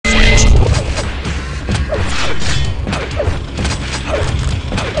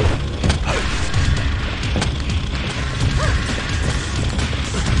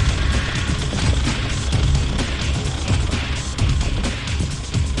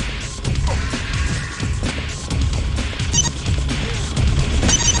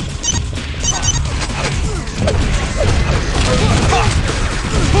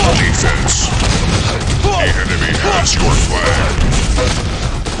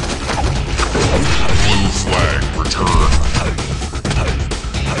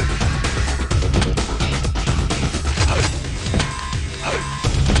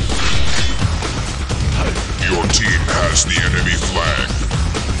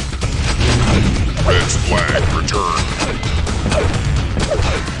flag returned.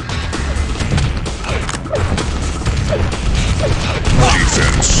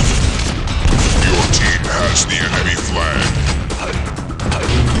 Defense. Your team has the enemy flag.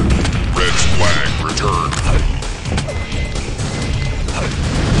 Red flag returned.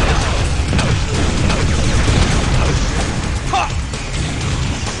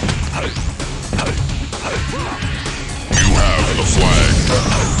 You have the flag.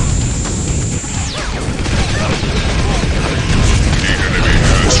 The enemy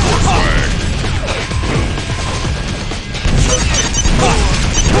has your flag.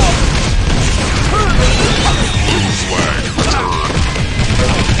 Blue flag returned.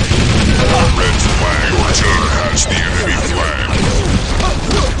 Red flag, your team has the enemy flag.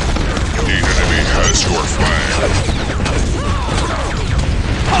 The enemy has your flag.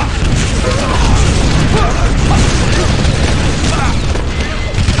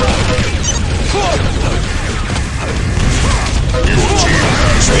 Your team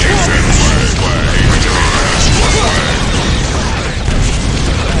has the defense flag. The enemy has your flag.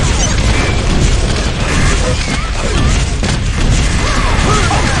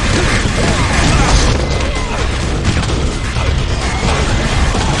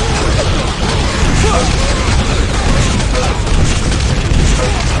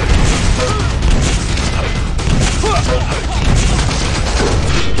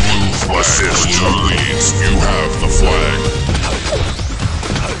 Assist to leads. You have the flag.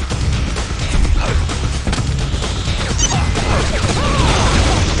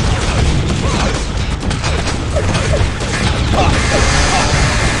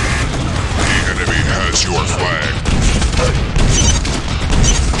 The enemy has your flag.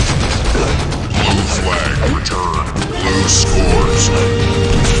 Blue flag returned. Blue scores.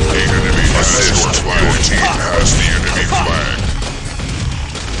 The enemy has your flag. Your team has the enemy flag.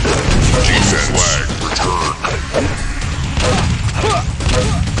 Defense flag returned.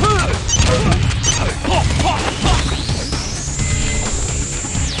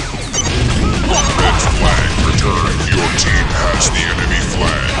 Red flag returned. Your team has the enemy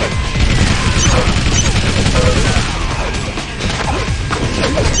flag.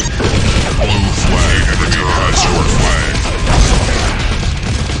 Blue flag. The enemy has your flag.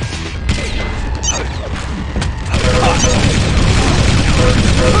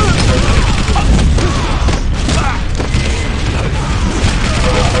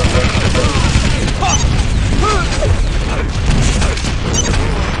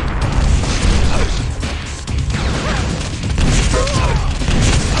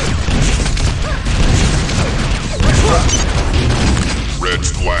 Red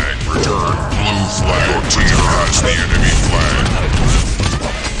flag returned. Blue flag. Your team has the enemy flag.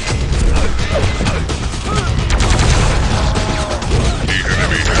 The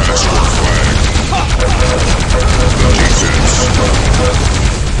enemy has your flag. Defense.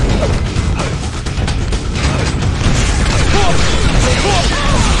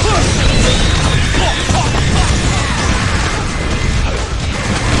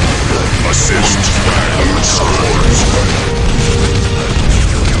 Assist flag scores.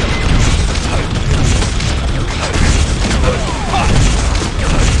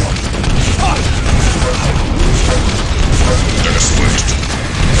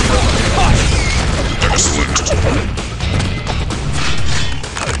 Excellent.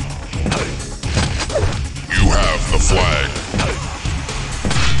 You have the flag.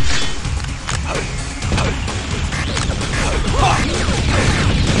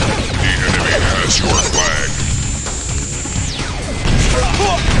 The enemy has your flag.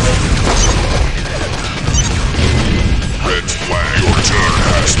 Red flag. Your team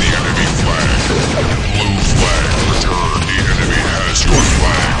has the enemy flag. Blue flag. Return. The enemy has your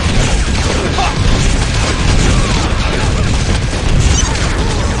flag.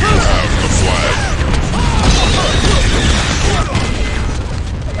 You have the flag.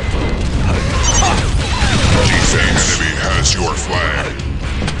 Defense. The enemy has your flag.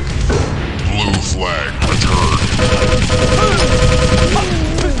 Blue flag. Return.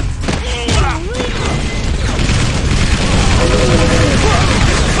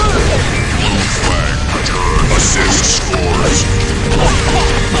 Blue flag. Return. Assist scores.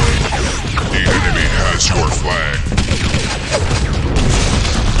 The enemy has your flag.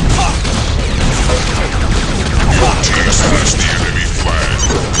 Your team has the enemy flag.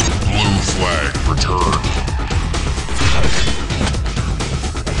 Blue flag returned.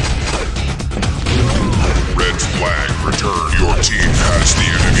 Red flag returned. Your team has the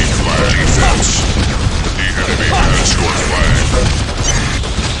enemy flag. Defense. The enemy has your flag.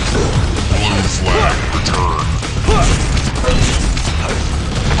 Blue flag returned.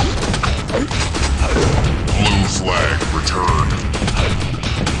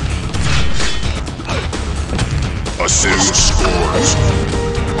 assist. Scores.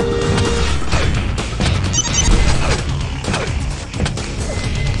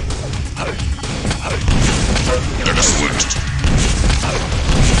 Excellent.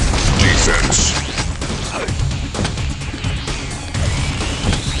 Defense.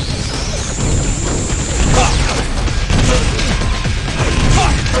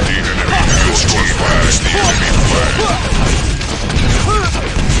 The enemy has your flag. The enemy flag.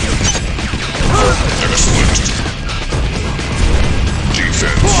 Excellent.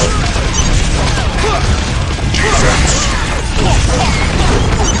 Defense. Defense.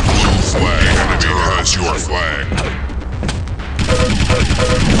 Blue flag. The enemy has your flag.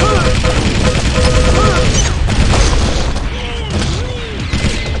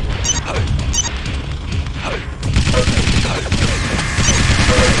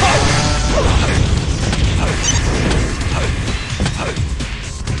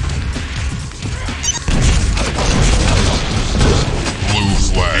 Blue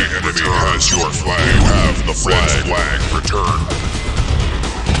flag. The enemy has your flag. You have the flag. Red flag. Return.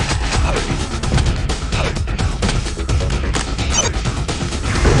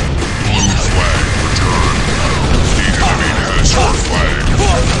 Blue flag. Return. The enemy has your flag.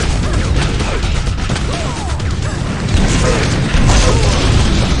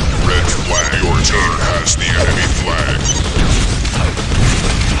 Red flag. Your team has the enemy flag.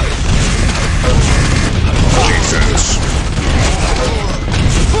 Defense.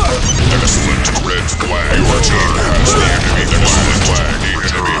 Excellent. Red flag. Your team has the enemy flag. The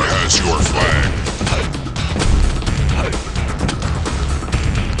enemy has your flag.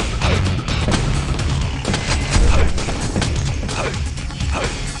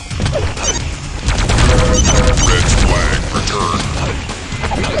 Red flag. Return.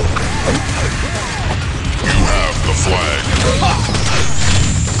 You have the flag.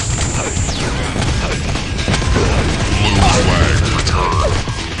 Blue flag. Return.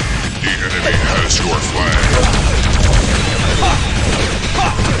 The enemy has your flag.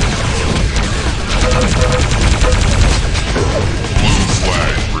 Blue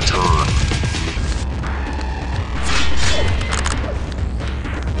flag. Return.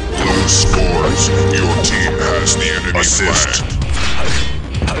 Blue scores. Your team has the enemy flag.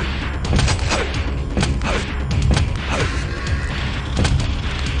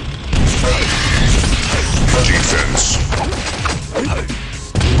 Defense.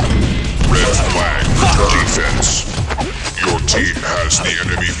 Red flag. Defense. Your team has the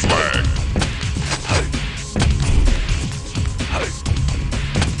enemy flag.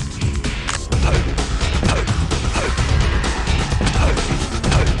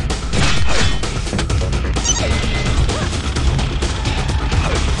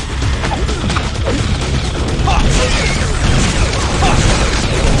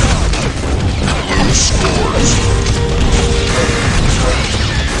 Blue scores.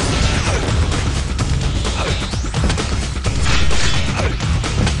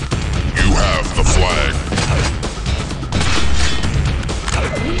 You have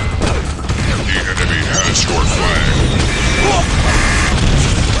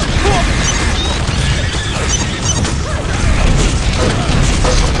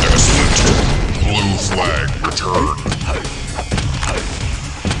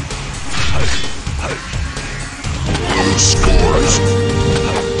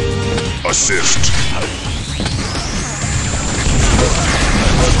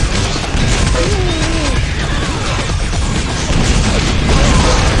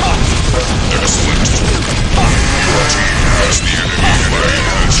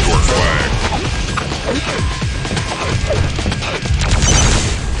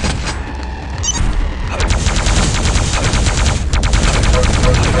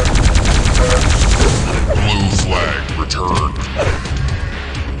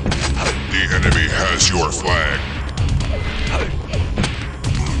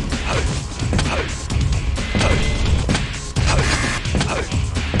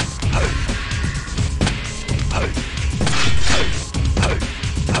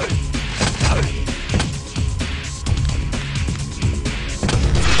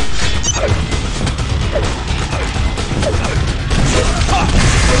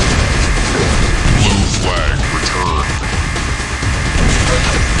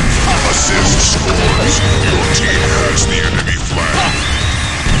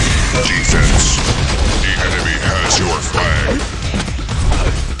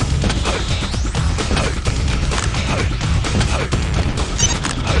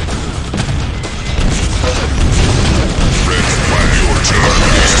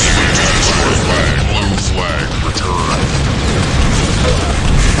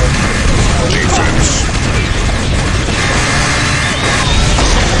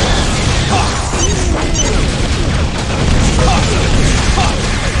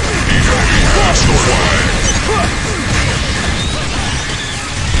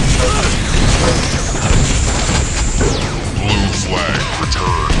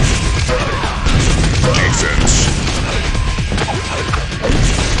returned. Defense.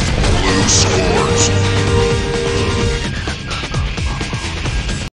 Blue scores.